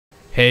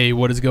Hey,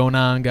 what is going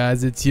on,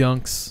 guys? It's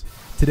YunKs.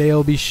 Today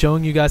I'll be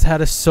showing you guys how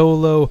to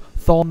solo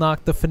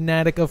Thalnok, the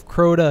Fanatic of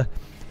Crota.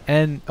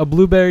 And a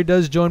blueberry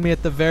does join me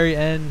at the very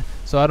end,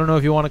 so I don't know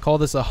if you want to call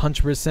this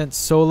 100%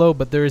 solo,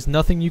 but there is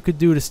nothing you could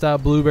do to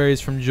stop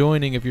blueberries from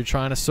joining if you're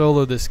trying to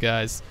solo this,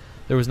 guys.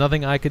 There was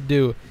nothing I could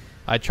do.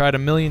 I tried a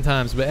million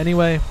times, but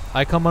anyway,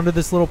 I come under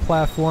this little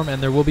platform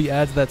and there will be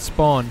ads that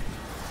spawn.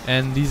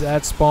 And these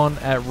ads spawn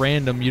at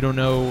random. You don't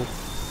know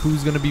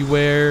who's going to be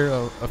where.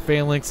 A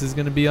phalanx is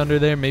going to be under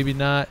there, maybe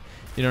not.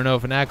 You don't know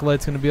if an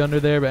acolyte's going to be under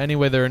there, but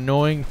anyway, they're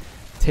annoying.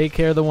 Take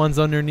care of the ones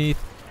underneath.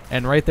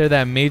 And right there,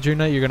 that major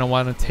knight, you're going to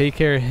want to take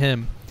care of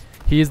him.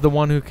 He is the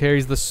one who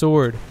carries the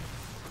sword.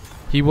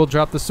 He will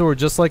drop the sword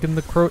just like in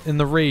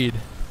the raid.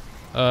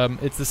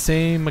 It's the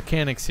same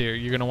mechanics here.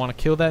 You're going to want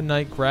to kill that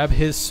knight, grab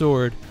his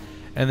sword,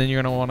 and then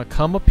you're going to want to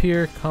come up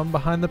here, come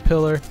behind the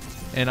pillar,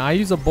 and I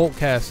use a bolt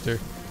caster.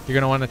 You're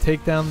going to want to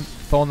take down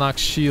Thalnok's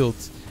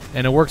shields.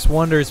 And it works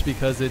wonders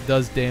because it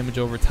does damage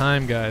over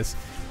time, guys.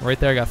 Right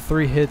there, I got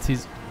 3 hits.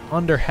 He's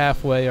under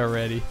halfway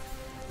already.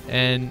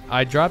 And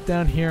I dropped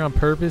down here on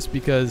purpose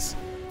because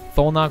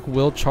Thalnok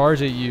will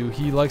charge at you.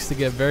 He likes to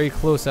get very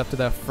close after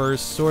that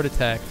first sword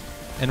attack.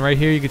 And right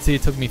here you can see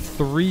it took me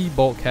 3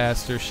 bolt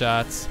caster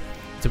shots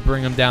to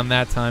bring him down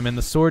that time. And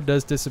the sword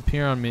does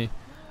disappear on me.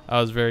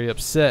 I was very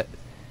upset.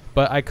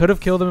 But I could have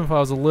killed him if I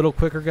was a little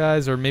quicker,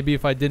 guys. Or maybe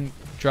if I didn't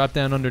drop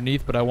down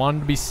underneath. But I wanted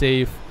to be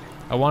safe.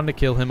 I wanted to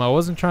kill him. I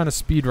wasn't trying to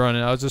speedrun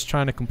it. I was just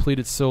trying to complete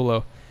it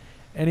solo.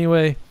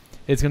 Anyway,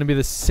 it's going to be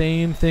the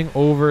same thing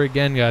over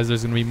again, guys.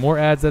 There's going to be more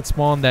ads that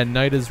spawn. That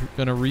knight is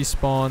going to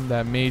respawn.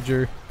 That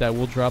major that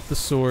will drop the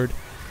sword.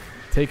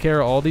 Take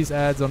care of all these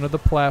ads under the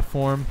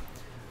platform.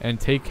 And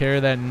take care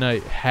of that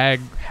knight.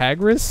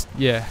 Hagris?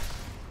 Yeah.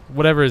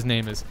 Whatever his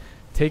name is.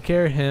 Take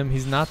care of him.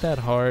 He's not that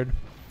hard.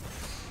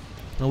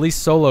 At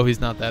least solo,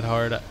 he's not that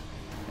hard.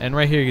 And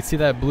right here, you can see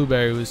that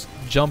blueberry was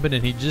jumping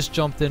in. He just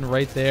jumped in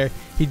right there.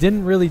 He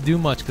didn't really do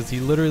much because he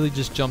literally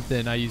just jumped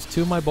in. I used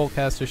 2 of my bolt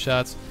caster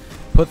shots,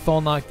 put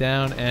Thalnok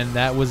down, and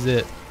that was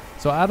it.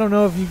 So I don't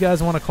know if you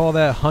guys want to call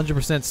that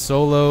 100%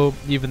 solo,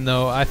 even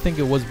though I think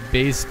it was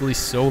basically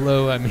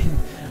solo. I mean,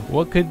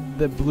 what could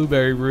the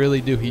blueberry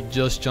really do? He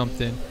just jumped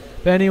in.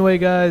 But anyway,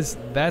 guys,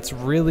 that's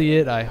really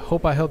it. I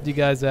hope I helped you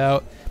guys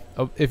out.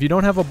 If you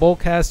don't have a bolt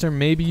caster,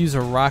 maybe use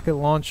a rocket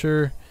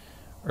launcher.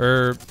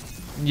 Or,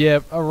 yeah,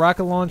 a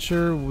rocket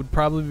launcher would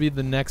probably be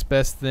the next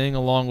best thing,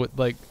 along with,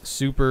 like,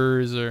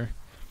 supers or...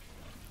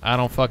 I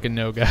don't fucking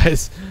know,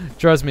 guys.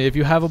 Trust me, if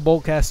you have a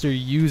bolt caster,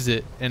 use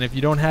it. And if you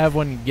don't have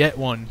one, get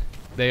one.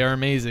 They are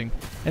amazing.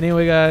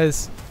 Anyway,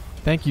 guys,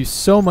 thank you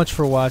so much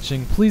for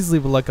watching. Please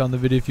leave a like on the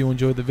video if you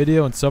enjoyed the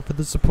video, and sub for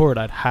the support.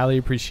 I'd highly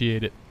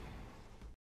appreciate it.